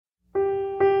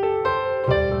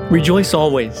Rejoice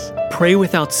always, pray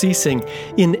without ceasing,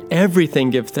 in everything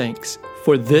give thanks,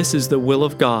 for this is the will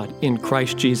of God in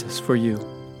Christ Jesus for you.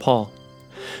 Paul.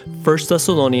 1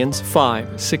 Thessalonians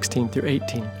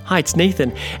 5:16-18. Hi, it's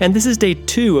Nathan, and this is day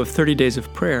 2 of 30 days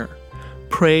of prayer.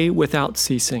 Pray without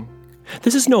ceasing.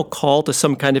 This is no call to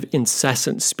some kind of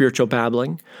incessant spiritual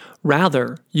babbling.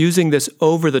 Rather, using this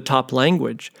over-the-top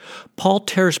language, Paul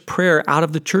tears prayer out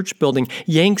of the church building,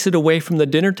 yanks it away from the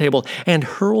dinner table, and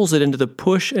hurls it into the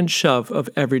push and shove of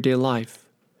everyday life.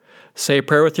 Say a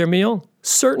prayer with your meal?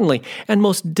 Certainly, and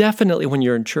most definitely when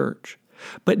you're in church.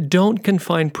 But don't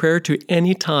confine prayer to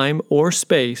any time or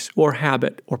space or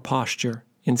habit or posture.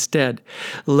 Instead,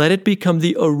 let it become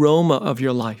the aroma of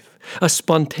your life, a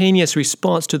spontaneous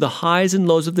response to the highs and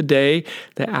lows of the day,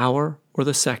 the hour, or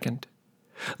the second.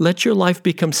 Let your life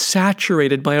become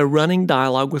saturated by a running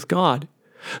dialogue with God,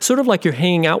 sort of like you're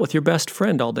hanging out with your best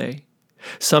friend all day.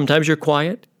 Sometimes you're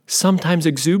quiet, sometimes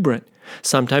exuberant,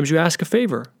 sometimes you ask a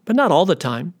favor, but not all the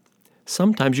time.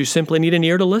 Sometimes you simply need an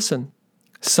ear to listen.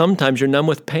 Sometimes you're numb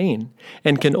with pain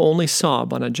and can only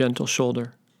sob on a gentle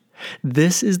shoulder.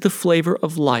 This is the flavor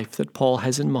of life that Paul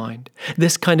has in mind,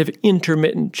 this kind of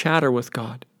intermittent chatter with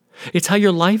God. It's how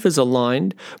your life is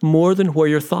aligned more than where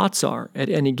your thoughts are at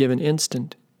any given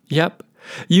instant. Yep,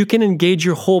 you can engage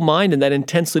your whole mind in that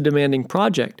intensely demanding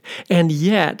project, and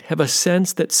yet have a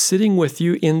sense that sitting with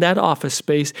you in that office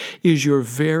space is your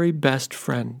very best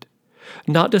friend.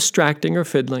 Not distracting or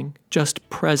fiddling, just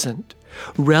present,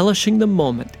 relishing the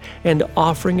moment and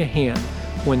offering a hand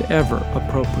whenever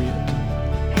appropriate.